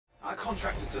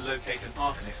contract is to locate an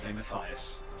Arcanist named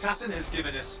Matthias. Tassin has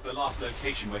given us the last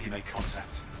location where he made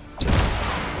contact.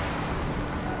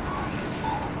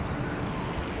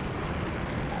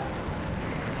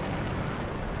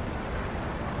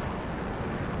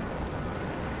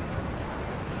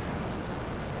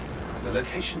 The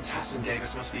location Tassin gave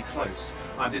us must be close.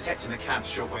 I'm detecting the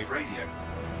camp's shortwave radio.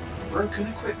 Broken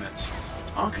equipment.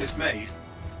 Arcanist made.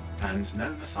 And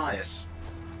no Matthias.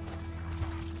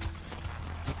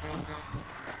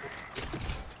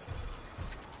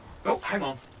 Oh, hang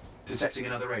on. Detecting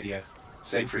another radio.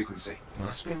 Same frequency.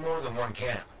 Must be more than one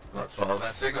camp. Let's follow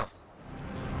that signal.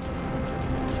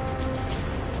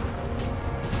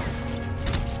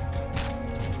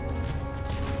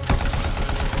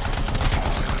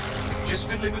 Just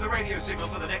fiddling with the radio signal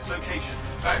for the next location.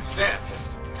 I'm stamped.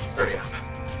 Just hurry up.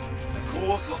 Of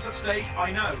course, lots at stake,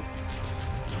 I know.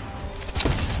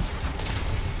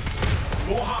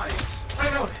 More hives. I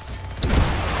noticed.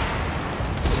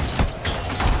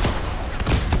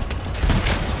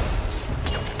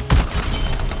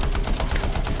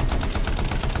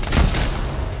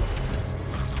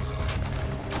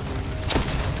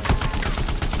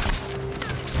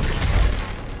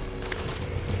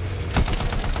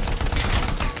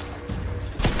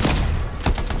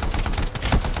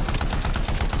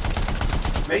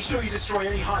 Make sure you destroy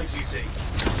any hives you see.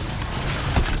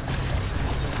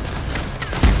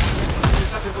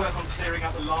 Just have to work on clearing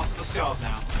out the last of the scars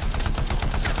now.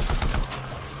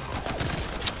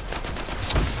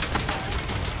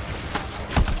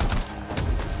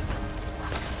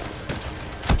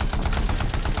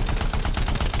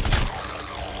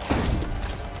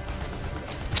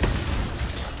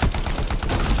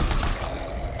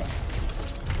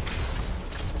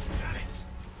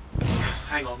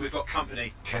 Hang on, we've got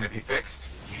company. Can it be fixed?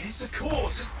 Yes, of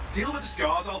course. Just deal with the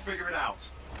scars, I'll figure it out.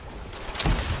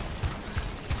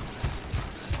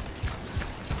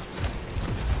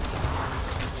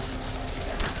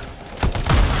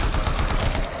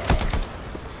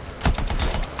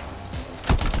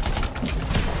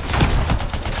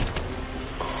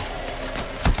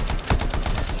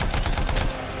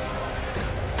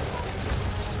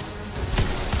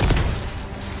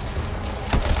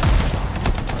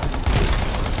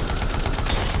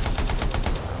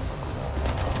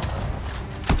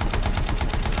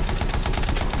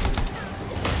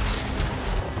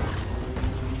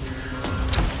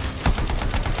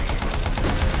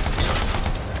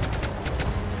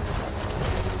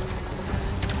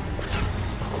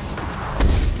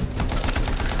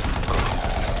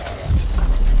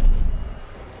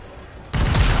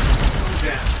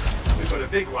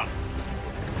 Big one.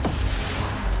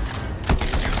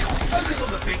 Focus on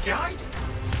the big guy.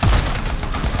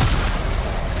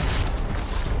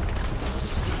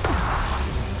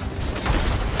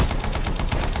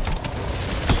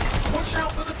 Watch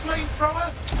out for the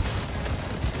flamethrower.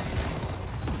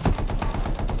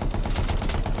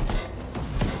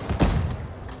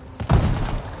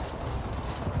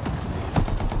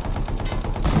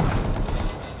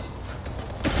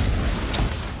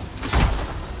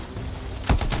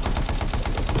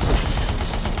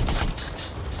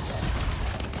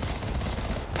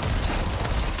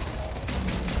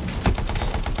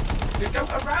 Go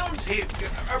around him!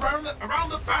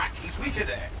 Around the back! He's weaker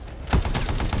there!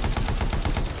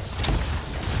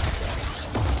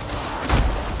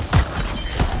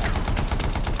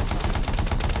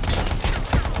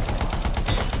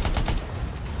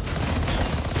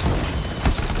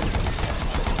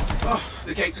 Oh,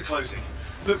 the gates are closing.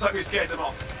 Looks like we scared them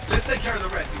off. Let's take care of the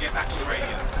rest and get back to the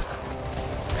radio.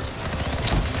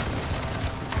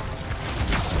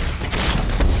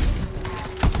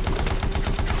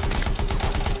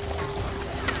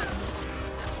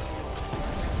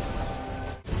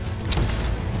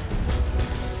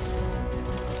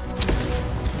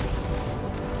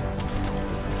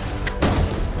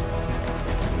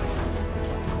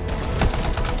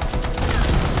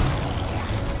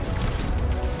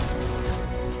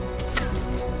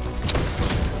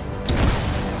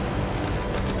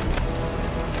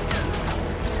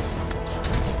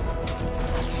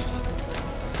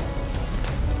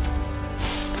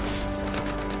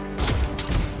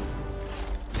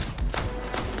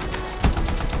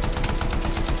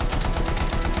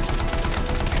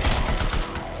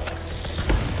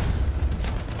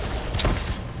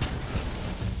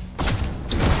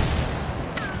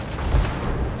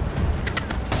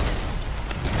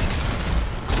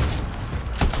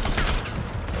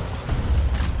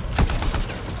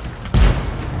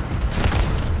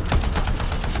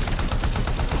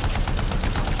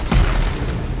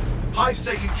 Hive's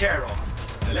taken care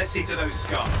of. Now let's see to those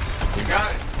scars. You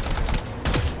got it.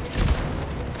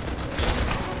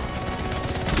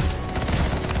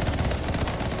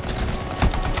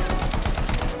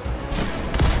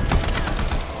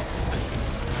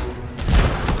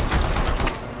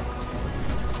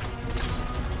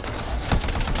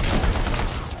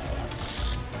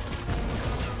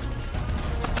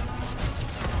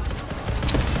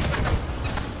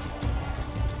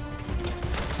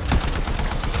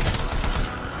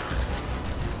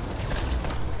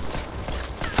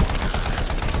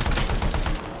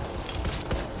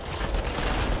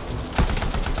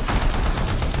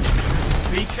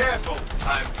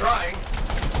 I'm trying.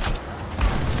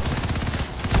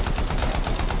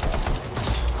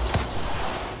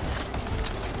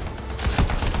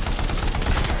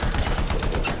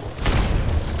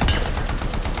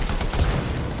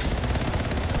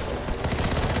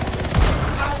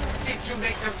 How did you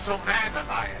make them so mad,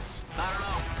 Matthias? I don't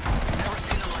know. Never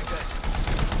seen them like this.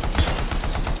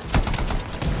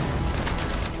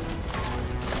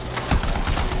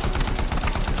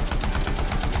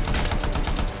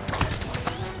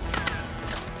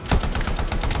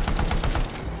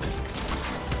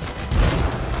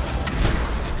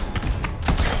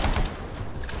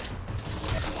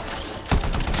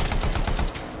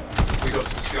 We got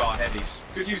some Scar heavies.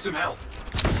 Could use some help.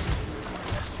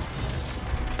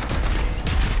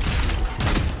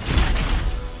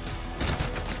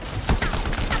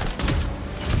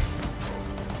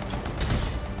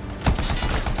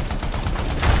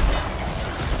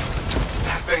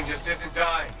 That thing just isn't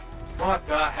dying. What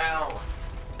the hell?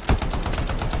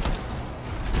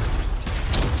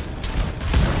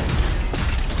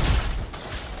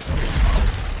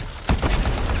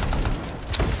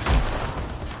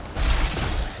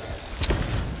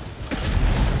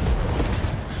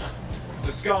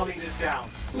 The Scar leader's down.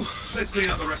 Oof. Let's clean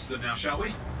up the rest of them now, shall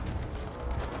we?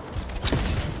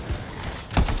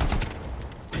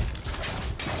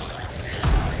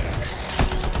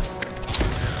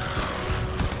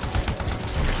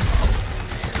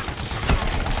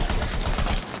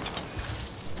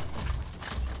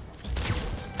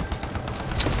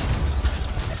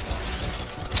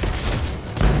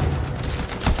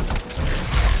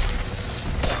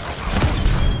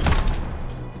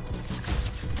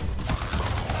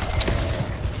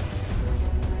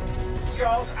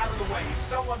 Scar's out of the way.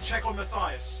 Someone check on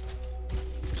Matthias.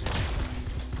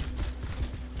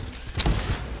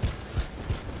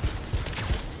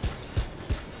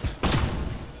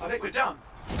 I think we're done.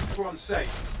 Everyone's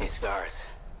safe. These scars.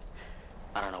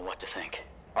 I don't know what to think.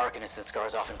 Arcanists and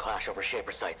scars often clash over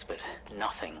Shaper sites, but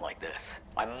nothing like this.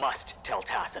 I must tell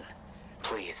Tassin.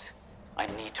 Please. I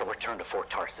need to return to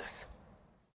Fort Tarsus.